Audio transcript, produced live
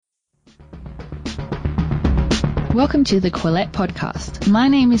Welcome to the Quillette podcast. My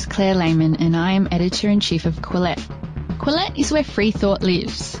name is Claire Lehman and I am Editor-in-Chief of Quillette. Quillette is where free thought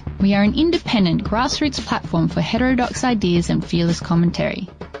lives. We are an independent grassroots platform for heterodox ideas and fearless commentary.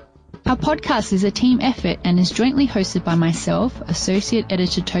 Our podcast is a team effort and is jointly hosted by myself, Associate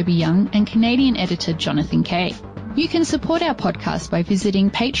Editor Toby Young, and Canadian Editor Jonathan Kay. You can support our podcast by visiting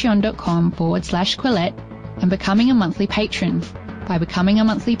patreon.com/Quillette and becoming a monthly patron. By becoming a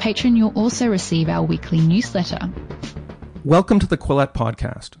monthly patron, you'll also receive our weekly newsletter. Welcome to the Quillette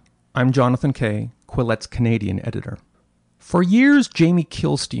podcast. I'm Jonathan Kay, Quillette's Canadian editor. For years, Jamie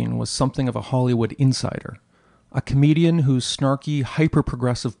Kilstein was something of a Hollywood insider, a comedian whose snarky,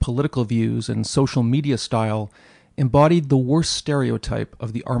 hyper-progressive political views and social media style embodied the worst stereotype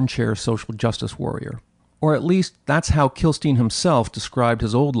of the armchair social justice warrior. Or at least that's how Kilstein himself described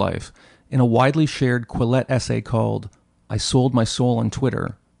his old life in a widely shared Quillette essay called "I Sold My Soul on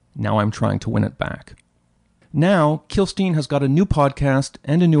Twitter, Now I'm Trying to Win It Back." Now, Kilstein has got a new podcast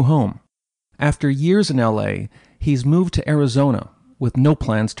and a new home. After years in LA, he's moved to Arizona with no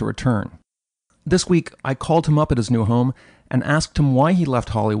plans to return. This week, I called him up at his new home and asked him why he left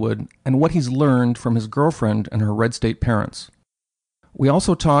Hollywood and what he's learned from his girlfriend and her red state parents. We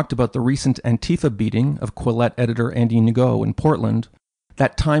also talked about the recent Antifa beating of Quillette editor Andy Ngo in Portland,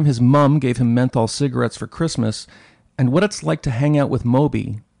 that time his mum gave him menthol cigarettes for Christmas, and what it's like to hang out with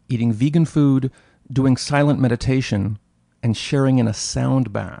Moby, eating vegan food, doing silent meditation, and sharing in a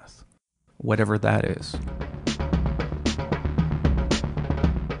sound bath, whatever that is.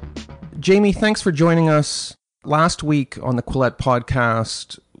 Jamie, thanks for joining us. Last week on the Quillette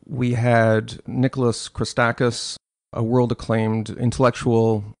podcast, we had Nicholas Christakis, a world-acclaimed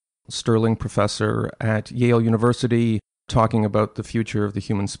intellectual Sterling professor at Yale University, talking about the future of the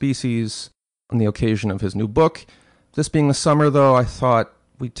human species on the occasion of his new book. This being the summer, though, I thought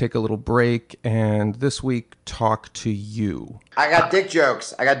we'd take a little break and this week talk to you. I got dick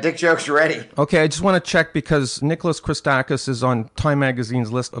jokes. Ready. Okay, I just want to check because Nicholas Christakis is on Time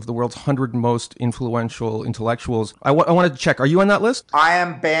Magazine's list of the world's 100 most influential intellectuals. I wanted to check. Are you on that list? I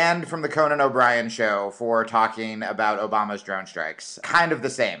am banned from the Conan O'Brien show for talking about Obama's drone strikes. Kind of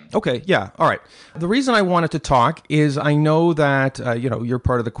the same. Okay, yeah, all right. The reason I wanted to talk is I know that, you're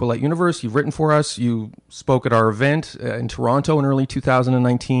part of the Quillette universe. You've written for us. You spoke at our event in Toronto in early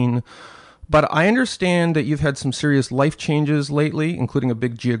 2019. But I understand that you've had some serious life changes lately, including a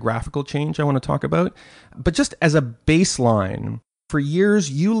big geographical change I want to talk about. But just as a baseline, for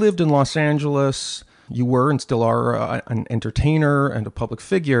years you lived in Los Angeles. You were and still are an entertainer and a public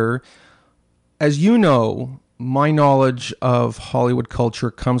figure. As you know, my knowledge of Hollywood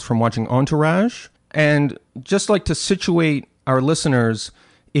culture comes from watching Entourage. And just like to situate our listeners,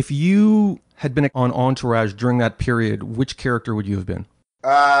 if you had been on Entourage during that period, which character would you have been?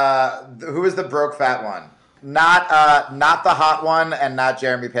 Who is the broke fat one? Not the hot one and not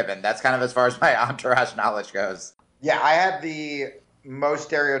Jeremy Piven. That's kind of as far as my Entourage knowledge goes. Yeah, I had the most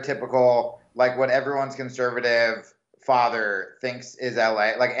stereotypical, like what everyone's conservative father thinks is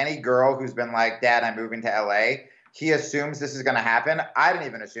LA. Like any girl who's been like, "Dad, I'm moving to LA," he assumes this is going to happen. I didn't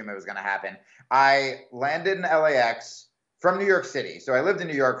even assume it was going to happen. I landed in LAX from New York City. So I lived in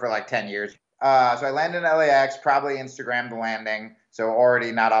New York for like 10 years. So I landed in LAX, probably Instagrammed the landing. So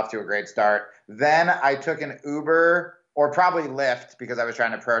already not off to a great start. Then I took an Uber or probably Lyft because I was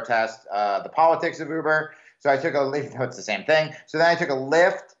trying to protest the politics of Uber. So I took a Lyft. No, it's the same thing. So then I took a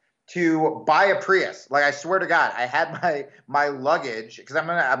Lyft to buy a Prius. Like I swear to God, I had my luggage because I'm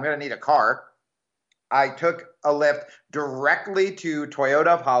gonna need a car. I took a Lyft directly to Toyota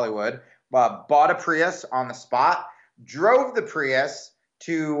of Hollywood, bought a Prius on the spot, drove the Prius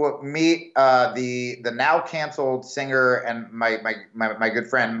to meet the now canceled singer and my good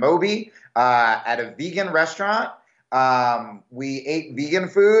friend Moby at a vegan restaurant. We ate vegan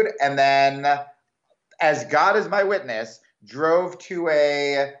food and then, as God is my witness, drove to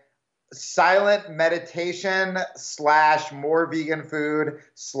a silent meditation / more vegan food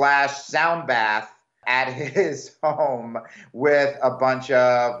 / sound bath at his home with a bunch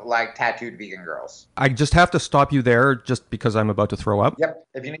of like tattooed vegan girls. I just have to stop you there just because I'm about to throw up. Yep.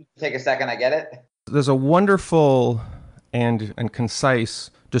 If you need to take a second, I get it. There's a wonderful and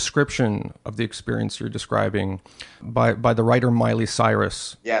concise description of the experience you're describing by the writer Miley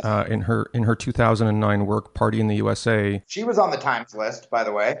Cyrus. Yes. In her 2009 work, Party in the USA. She was on the Times list, by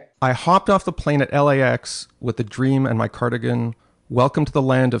the way. I hopped off the plane at LAX with a dream and my cardigan. Welcome to the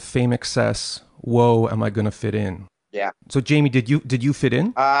land of fame excess. Whoa, am I going to fit in? Yeah. So Jamie, did you fit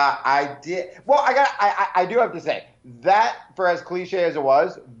in? I did. Well, I do have to say that for as cliche as it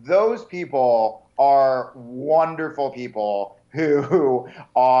was, those people are wonderful people who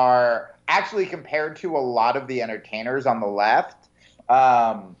are actually compared to a lot of the entertainers on the left,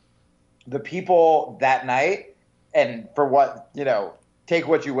 the people that night, and for what, take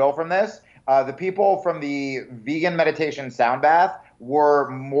what you will from this, the people from the vegan meditation sound bath were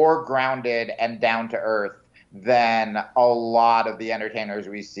more grounded and down to earth than a lot of the entertainers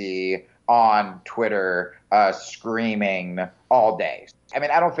we see on Twitter screaming all day. I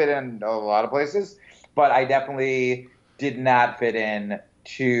mean, I don't fit in a lot of places, but I definitely did not fit in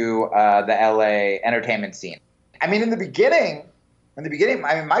to the LA entertainment scene. I mean, in the beginning, I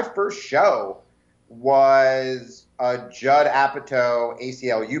mean, my first show was a Judd Apatow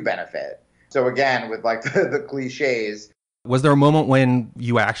ACLU benefit. So again, with like the cliches. Was there a moment when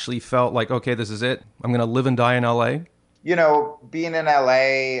you actually felt like, okay, this is it? I'm going to live and die in LA? Being in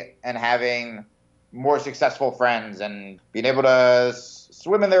LA and having more successful friends and being able to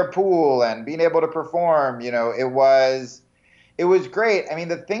swim in their pool and being able to perform, it was great. I mean,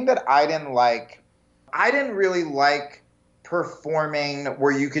 the thing that I didn't really like performing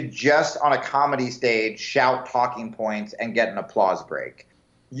where you could just on a comedy stage shout talking points and get an applause break.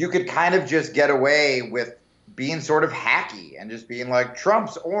 You could kind of just get away with being sort of hacky and just being like,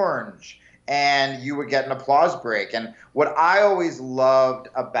 Trump's orange, and you would get an applause break. And what I always loved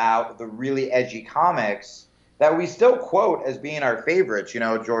about the really edgy comics that we still quote as being our favorites,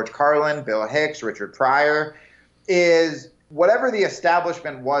 George Carlin, Bill Hicks, Richard Pryor, is whatever the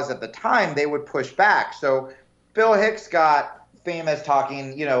establishment was at the time, they would push back. So Bill Hicks got famous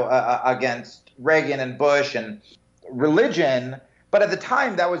talking, against Reagan and Bush and religion. But at the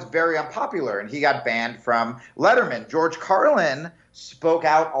time, that was very unpopular, and he got banned from Letterman. George Carlin spoke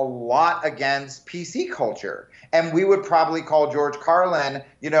out a lot against PC culture, and we would probably call George Carlin,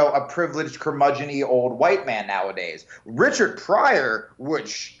 a privileged, curmudgeon-y old white man nowadays. Richard Pryor would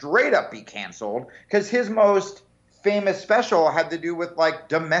straight up be canceled because his most famous special had to do with like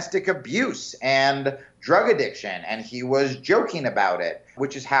domestic abuse and drug addiction, and he was joking about it,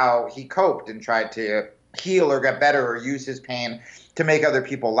 which is how he coped and tried to heal or get better or use his pain to make other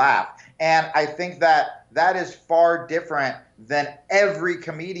people laugh. And I think that is far different than every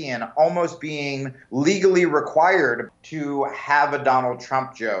comedian almost being legally required to have a Donald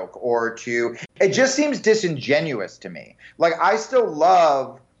Trump joke it just seems disingenuous to me. Like, I still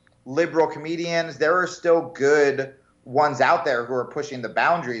love liberal comedians. There are still good ones out there who are pushing the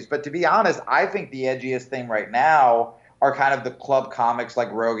boundaries. But to be honest, I think the edgiest thing right now are kind of the club comics like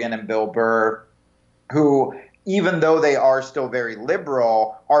Rogan and Bill Burr, who, even though they are still very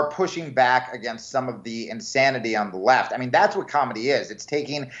liberal, are pushing back against some of the insanity on the left. I mean, that's what comedy is. It's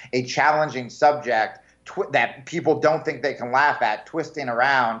taking a challenging subject that people don't think they can laugh at, twisting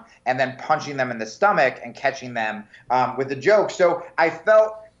around, and then punching them in the stomach and catching them with a joke. So I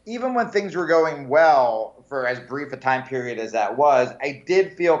felt, even when things were going well, for as brief a time period as that was, I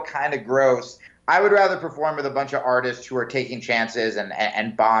did feel kind of gross. I would rather perform with a bunch of artists who are taking chances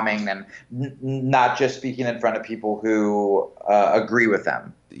and bombing and not just speaking in front of people who agree with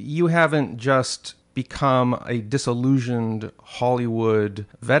them. You haven't just become a disillusioned Hollywood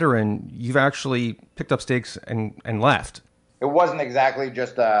veteran. You've actually picked up stakes and left. It wasn't exactly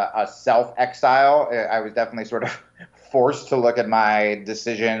just a self-exile. I was definitely sort of forced to look at my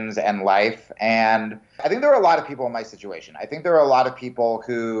decisions and life. And I think there are a lot of people in my situation. I think there are a lot of people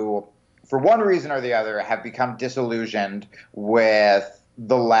who, for one reason or the other, have become disillusioned with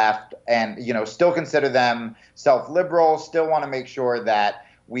the left and, still consider them self-liberal, still want to make sure that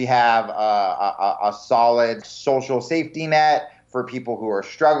we have a solid social safety net for people who are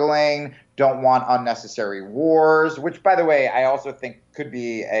struggling, don't want unnecessary wars, which, by the way, I also think could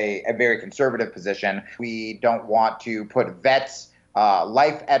be a very conservative position. We don't want to put vets'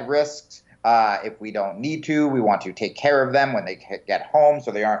 life at risk. If we don't need to, we want to take care of them when they get home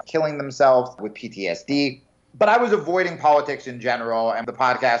so they aren't killing themselves with PTSD. But I was avoiding politics in general, and the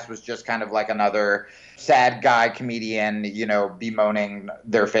podcast was just kind of like another sad guy comedian, bemoaning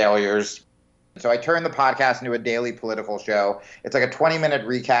their failures. So I turned the podcast into a daily political show. It's like a 20-minute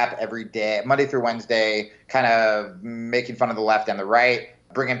recap every day, Monday through Wednesday, kind of making fun of the left and the right,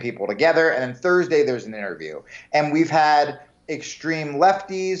 bringing people together. And then Thursday, there's an interview. And we've had extreme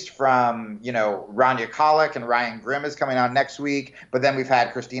lefties from, Rania Khalek, and Ryan Grim is coming on next week. But then we've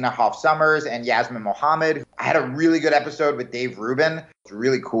had Christina Hoff Sommers and Yasmin Mohammed. I had a really good episode with Dave Rubin. It's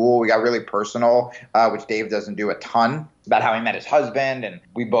really cool. We got really personal, which Dave doesn't do a ton, about how he met his husband. And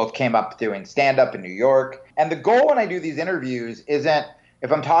we both came up doing stand-up in New York. And the goal when I do these interviews isn't,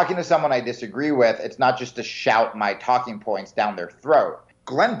 if I'm talking to someone I disagree with, it's not just to shout my talking points down their throat.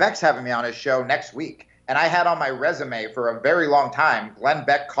 Glenn Beck's having me on his show next week. And I had on my resume for a very long time Glenn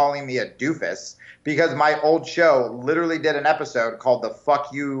Beck calling me a doofus because my old show literally did an episode called the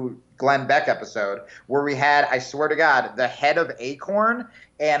Fuck You Glenn Beck episode where we had, I swear to God, the head of Acorn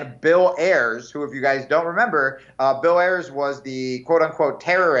and Bill Ayers, who, if you guys don't remember, Bill Ayers was the quote-unquote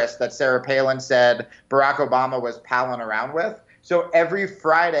terrorist that Sarah Palin said Barack Obama was palling around with. So every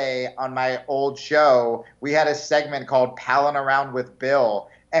Friday on my old show, we had a segment called Palling Around with Bill,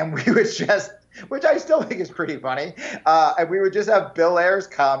 and we would just, which I still think is pretty funny, and we would just have Bill Ayers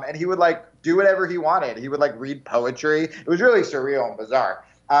come, and he would, like, do whatever he wanted. He would, like, read poetry. It was really surreal and bizarre.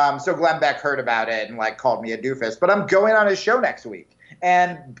 So Glenn Beck heard about it and, like, called me a doofus. But I'm going on his show next week.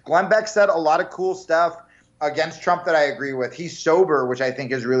 And Glenn Beck said a lot of cool stuff against Trump that I agree with. He's sober, which I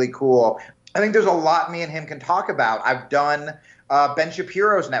think is really cool. I think there's a lot me and him can talk about. I've done Ben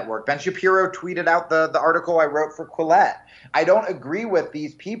Shapiro's network. Ben Shapiro tweeted out the article I wrote for Quillette. I don't agree with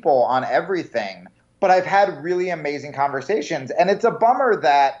these people on everything, but I've had really amazing conversations. And it's a bummer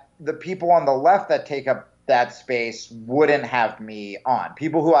that the people on the left that take up that space wouldn't have me on,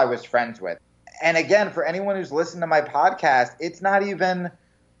 people who I was friends with. And again, for anyone who's listened to my podcast, it's not even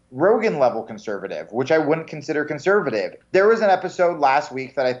Rogan level conservative, which I wouldn't consider conservative. There was an episode last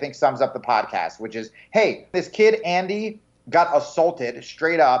week that I think sums up the podcast, which is, hey, this kid, Andy, got assaulted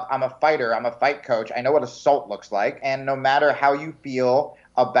straight up. I'm a fighter. I'm a fight coach. I know what assault looks like. And no matter how you feel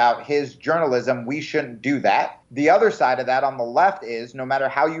about his journalism, we shouldn't do that. The other side of that on the left is no matter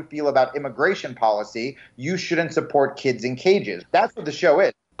how you feel about immigration policy, you shouldn't support kids in cages. That's what the show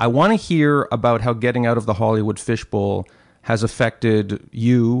is. I want to hear about how getting out of the Hollywood fishbowl has affected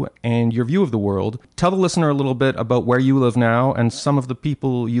you and your view of the world. Tell the listener a little bit about where you live now and some of the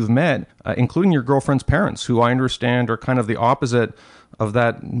people you've met, including your girlfriend's parents, who I understand are kind of the opposite of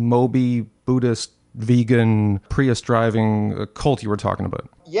that Moby Buddhist vegan Prius driving cult you were talking about.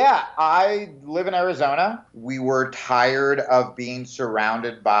 Yeah, I live in Arizona. We were tired of being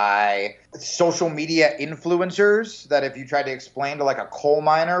surrounded by social media influencers that if you tried to explain to like a coal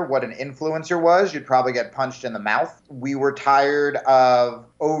miner what an influencer was, you'd probably get punched in the mouth. We were tired of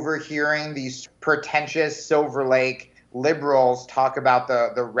overhearing these pretentious Silver Lake liberals talk about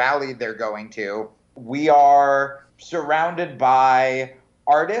the rally they're going to. We are surrounded by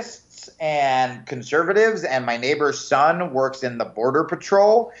artists and conservatives, and my neighbor's son works in the Border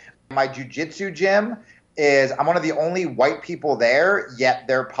Patrol. My jiu-jitsu gym I'm one of the only white people there, yet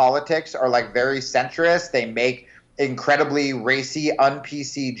their politics are like very centrist. They make incredibly racy,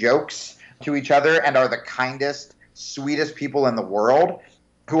 un-PC jokes to each other and are the kindest, sweetest people in the world,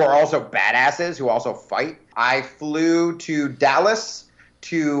 who are also badasses, who also fight. I flew to Dallas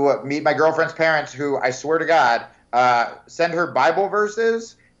to meet my girlfriend's parents, who I swear to God, send her Bible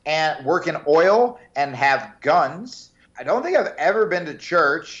verses and work in oil and have guns. I don't think I've ever been to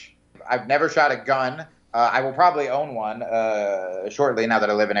church. I've never shot a gun. I will probably own one shortly now that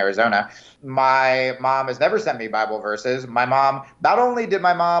I live in Arizona. My mom has never sent me Bible verses. Not only did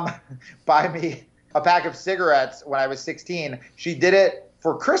my mom buy me a pack of cigarettes when I was 16, she did it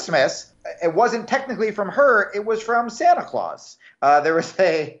for Christmas. It wasn't technically from her. It was from Santa Claus. There was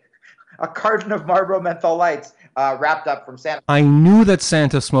a carton of Marlboro menthol lights wrapped up from Santa. I knew that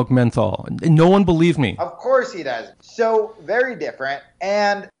Santa smoked menthol. No one believed me. Of course he does. So very different.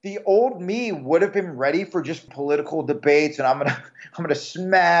 And the old me would have been ready for just political debates, and I'm gonna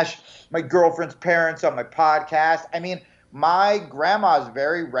smash my girlfriend's parents on my podcast. I mean, my grandma's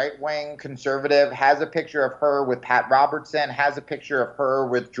very right-wing conservative, has a picture of her with Pat Robertson, has a picture of her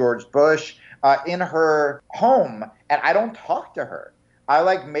with George Bush in her home, and I don't talk to her.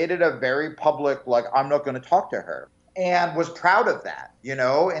 I made it a very public, I'm not going to talk to her, and was proud of that,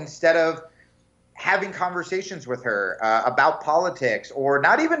 instead of having conversations with her about politics, or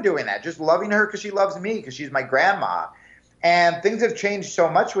not even doing that, just loving her because she loves me, because she's my grandma. And things have changed so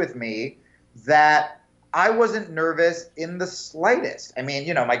much with me that I wasn't nervous in the slightest. I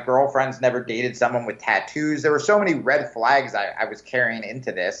mean, my girlfriend's never dated someone with tattoos. There were so many red flags I was carrying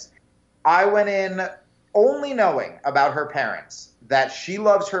into this. I went in only knowing about her parents, that she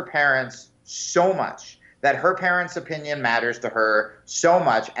loves her parents so much, that her parents' opinion matters to her so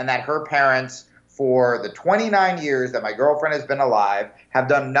much, and that her parents, for the 29 years that my girlfriend has been alive, have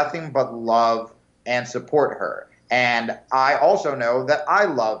done nothing but love and support her. And I also know that I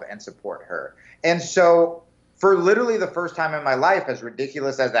love and support her. And so for literally the first time in my life, as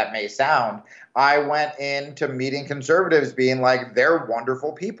ridiculous as that may sound, I went into meeting conservatives being like, they're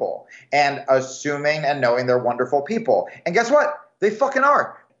wonderful people, and assuming and knowing they're wonderful people. And guess what? They fucking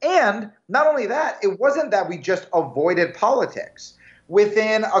are. And not only that, it wasn't that we just avoided politics.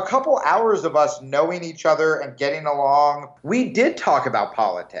 Within a couple hours of us knowing each other and getting along, we did talk about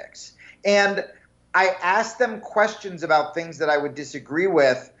politics. And I asked them questions about things that I would disagree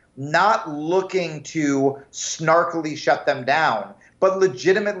with, not looking to snarkily shut them down, but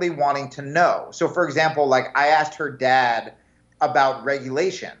legitimately wanting to know. So, for example, like I asked her dad about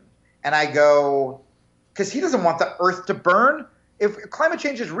regulation, and I go, because he doesn't want the earth to burn. If climate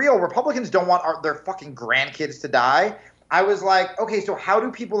change is real, Republicans don't want their fucking grandkids to die. I was like, okay, so how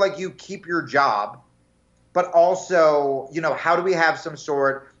do people like you keep your job? But also, you know, how do we have some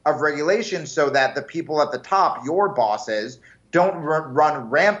sort of regulation so that the people at the top, your bosses, don't run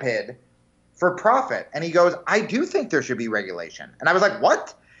rampant for profit? And he goes, I do think there should be regulation. And I was like,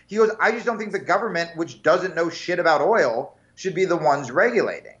 what? He goes, I just don't think the government, which doesn't know shit about oil, should be the ones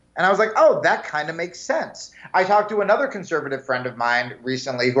regulating. And I was like, oh, that kind of makes sense. I talked to another conservative friend of mine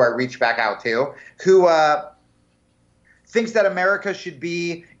recently who I reached back out to, who thinks that America should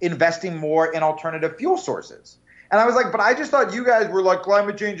be investing more in alternative fuel sources. And I was like, but I just thought you guys were like,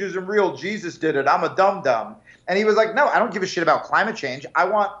 climate change isn't real. Jesus did it. I'm a dum-dum. And he was like, no, I don't give a shit about climate change. I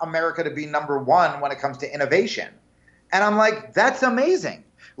want America to be number one when it comes to innovation. And I'm like, that's amazing.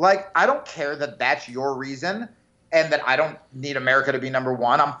 Like, I don't care that that's your reason and that I don't need America to be number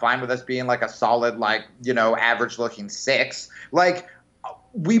one. I'm fine with us being like a solid, like, you know, average looking 6. Like,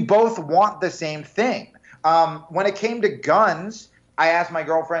 we both want the same thing. When it came to guns, I asked my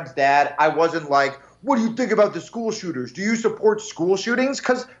girlfriend's dad, I wasn't like, what do you think about the school shooters? Do you support school shootings?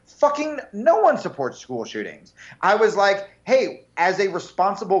 Because fucking no one supports school shootings. I was like, hey, as a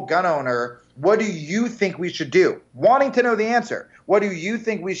responsible gun owner, what do you think we should do? Wanting to know the answer. What do you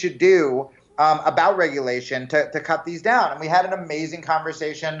think we should do about regulation to cut these down? And we had an amazing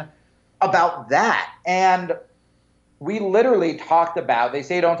conversation about that. And we literally talked about, they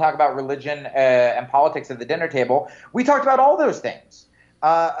say don't talk about religion and politics at the dinner table. We talked about all those things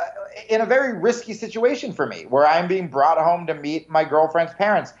in a very risky situation for me, where I'm being brought home to meet my girlfriend's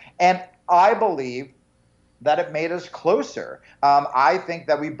parents. And I believe that it made us closer. I think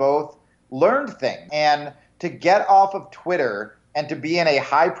that we both learned things. And to get off of Twitter and to be in a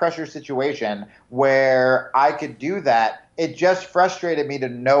high-pressure situation where I could do that, it just frustrated me to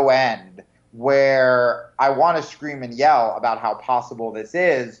no end, where I want to scream and yell about how possible this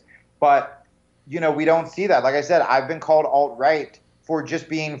is. But, you know, we don't see that. Like I said, I've been called alt-right for just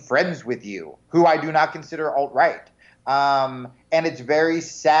being friends with you, who I do not consider alt-right. And it's very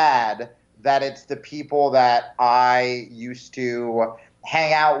sad that it's the people that I used to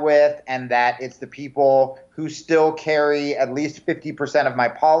hang out with, and that it's the people who still carry at least 50% of my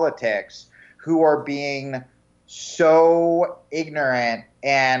politics who are being so ignorant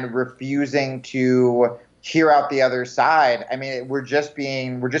and refusing to hear out the other side. I mean, we're just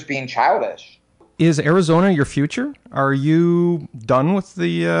being childish. Is Arizona your future? Are you done with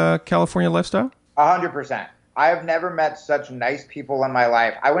the California lifestyle? 100%. I have never met such nice people in my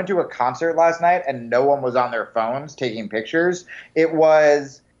life. I went to a concert last night and no one was on their phones taking pictures. It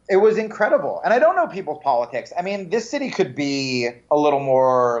was incredible. And I don't know people's politics. I mean, this city could be a little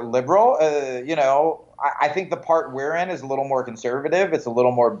more liberal. You know, I think the part we're in is a little more conservative. It's a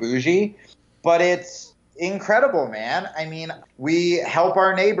little more bougie, but it's incredible, man. I mean, we help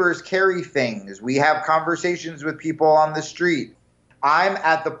our neighbors carry things. We have conversations with people on the street. I'm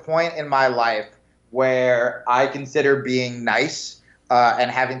at the point in my life where I consider being nice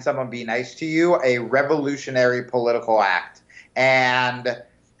and having someone be nice to you a revolutionary political act. And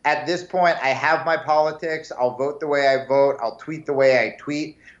at this point, I have my politics. I'll vote the way I vote. I'll tweet the way I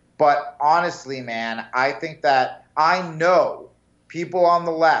tweet. But honestly, man, I think that I know people on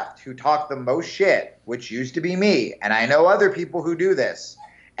the left who talk the most shit, which used to be me, and I know other people who do this,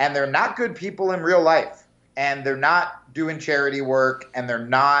 and they're not good people in real life, and they're not doing charity work, and they're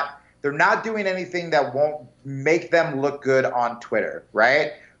not doing anything that won't make them look good on Twitter,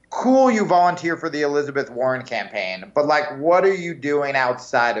 right? Cool, you volunteer for the Elizabeth Warren campaign, but like, what are you doing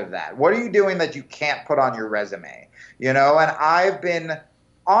outside of that? What are you doing that you can't put on your resume? You know, and I've been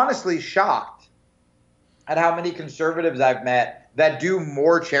honestly shocked at how many conservatives I've met that do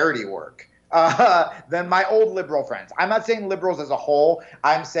more charity work than my old liberal friends. I'm not saying liberals as a whole.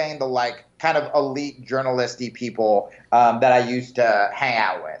 I'm saying the like kind of elite journalisty people that I used to hang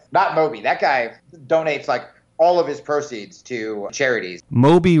out with. Not Moby. That guy donates like all of his proceeds to charities.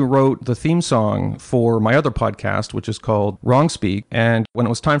 Moby wrote the theme song for my other podcast, which is called Wrong Speak. And when it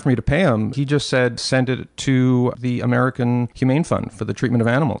was time for me to pay him, he just said, send it to the American Humane Fund for the treatment of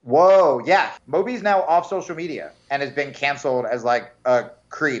animals. Whoa, yeah. Moby's now off social media and has been canceled as like a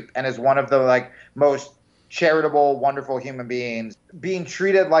creep and is one of the like most charitable, wonderful human beings, being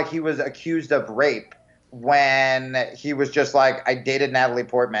treated like he was accused of rape when he was just like, I dated Natalie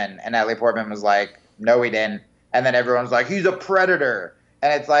Portman. And Natalie Portman was like, no, he didn't. And then everyone's like, he's a predator.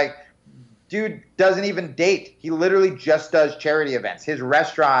 And it's like, Dude doesn't even date. He literally just does charity events. His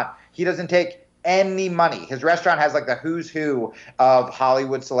restaurant, he doesn't take any money. His restaurant has like the who's who of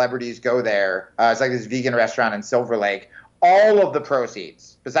Hollywood celebrities go there. It's like this vegan restaurant in Silver Lake. All of the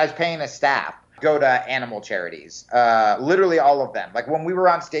proceeds, besides paying his staff, go to animal charities. Literally all of them. Like when we were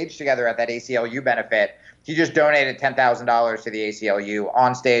on stage together at that ACLU benefit, he just donated $10,000 to the ACLU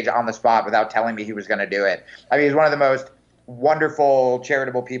on stage, on the spot, without telling me he was going to do it. I mean, he's one of the most wonderful,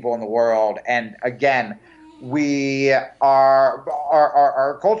 charitable people in the world. And again, we are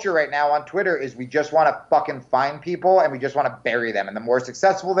our culture right now on Twitter is we just want to fucking find people and we just want to bury them. And the more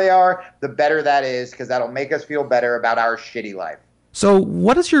successful they are, the better that is, because that'll make us feel better about our shitty life. So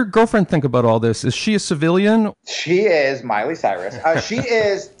what does your girlfriend think about all this? Is she a civilian? She is Miley Cyrus. She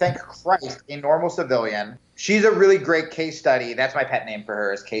is, thank Christ, a normal civilian. She's a really great case study. That's my pet name for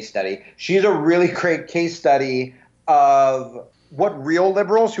her, is Case Study. She's a really great case study of what real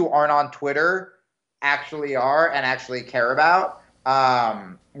liberals who aren't on Twitter actually are and actually care about.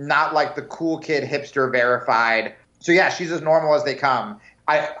 Not like the cool kid hipster verified. So yeah, she's as normal as they come.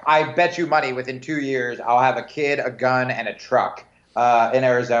 I bet you money within 2 years I'll have a kid, a gun, and a truck in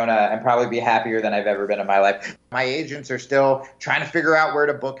Arizona and probably be happier than I've ever been in my life. My agents are still trying to figure out where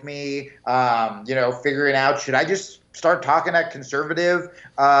to book me, figuring out, should I just start talking at conservative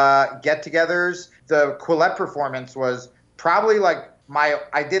get-togethers? The Quillette performance was probably like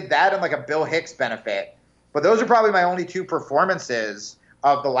I did that and like a Bill Hicks benefit. But those are probably my only 2 performances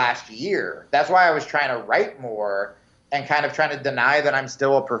of the last year. That's why I was trying to write more and kind of trying to deny that I'm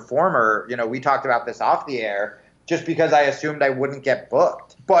still a performer. You know, we talked about this off the air, just because I assumed I wouldn't get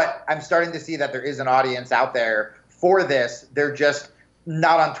booked. But I'm starting to see that there is an audience out there for this. They're just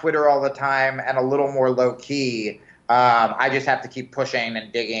not on Twitter all the time and a little more low key. I just have to keep pushing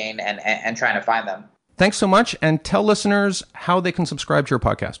and digging and trying to find them. Thanks so much. And tell listeners how they can subscribe to your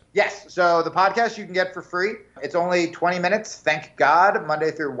podcast. Yes. So the podcast you can get for free. It's only 20 minutes, thank God,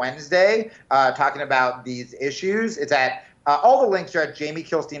 Monday through Wednesday, talking about these issues. It's at all the links are at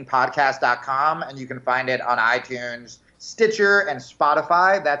jamiekilsteinpodcast.com, and you can find it on iTunes, Stitcher, and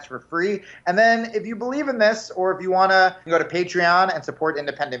Spotify. That's for free. And then if you believe in this, or if you want to go to Patreon and support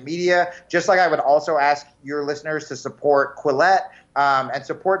independent media, just like I would also ask your listeners to support Quillette and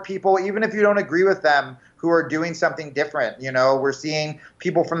support people, even if you don't agree with them, who are doing something different. You know, we're seeing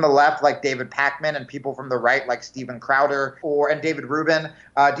people from the left like David Pakman and people from the right like Steven Crowder and David Rubin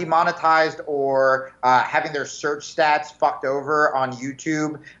demonetized or having their search stats fucked over on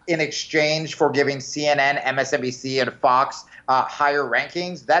YouTube in exchange for giving CNN, MSNBC, and Fox higher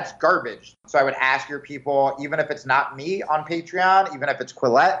rankings. That's garbage. So I would ask your people, even if it's not me on Patreon, even if it's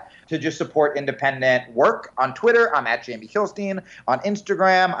Quillette, to just support independent work. On Twitter, I'm at Jamie Kilstein. On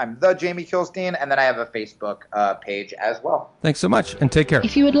Instagram, I'm the Jamie Kilstein. And then I have a Facebook page as well. Thanks so much, and take care.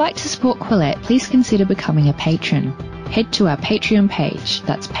 If you would like to support Quillette, please consider becoming a patron. Head to our Patreon page.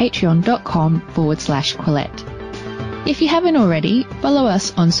 That's patreon.com/Quillette. If you haven't already, follow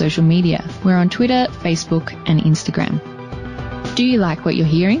us on social media. We're on Twitter, Facebook, and Instagram. Do you like what you're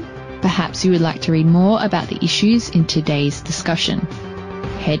hearing? Perhaps you would like to read more about the issues in today's discussion.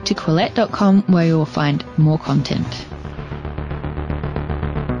 Head to Quillette.com where you will find more content.